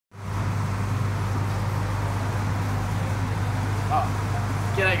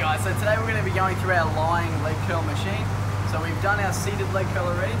guys, so today we're going to be going through our lying leg curl machine. So we've done our seated leg curl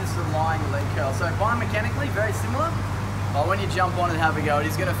already, this is a lying leg curl. So biomechanically, very similar, but when you jump on and have a go, it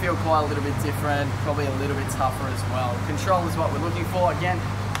is going to feel quite a little bit different, probably a little bit tougher as well. Control is what we're looking for. Again,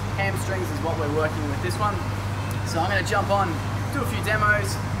 hamstrings is what we're working with this one. So I'm going to jump on, do a few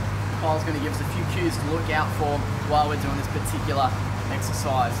demos. Kyle's going to give us a few cues to look out for while we're doing this particular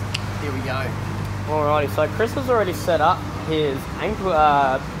exercise. Here we go. Alrighty, so Chris has already set up his ankle,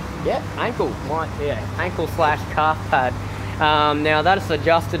 ankle slash calf pad. Now that is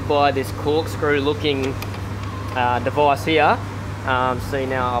adjusted by this corkscrew looking device here. See,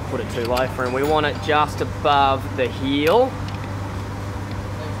 now I'll put it too low for him. We want it just above the heel.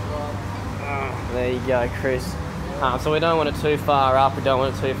 There you go, Chris. So we don't want it too far up, we don't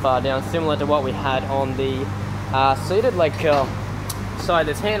want it too far down, similar to what we had on the seated leg curl. So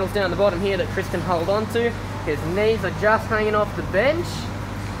there's handles down the bottom here that Chris can hold on to. His knees are just hanging off the bench.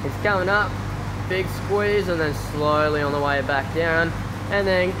 It's going up, big squeeze, and then slowly on the way back down, and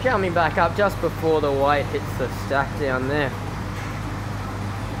then coming back up just before the weight hits the stack down there.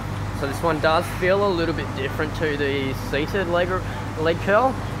 So this one does feel a little bit different to the seated leg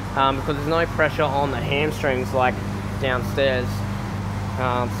curl because there's no pressure on the hamstrings like downstairs.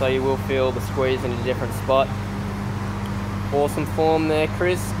 So you will feel the squeeze in a different spot. Awesome form there,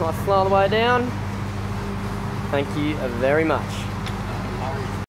 Chris. Nice flow all the way down. Thank you very much.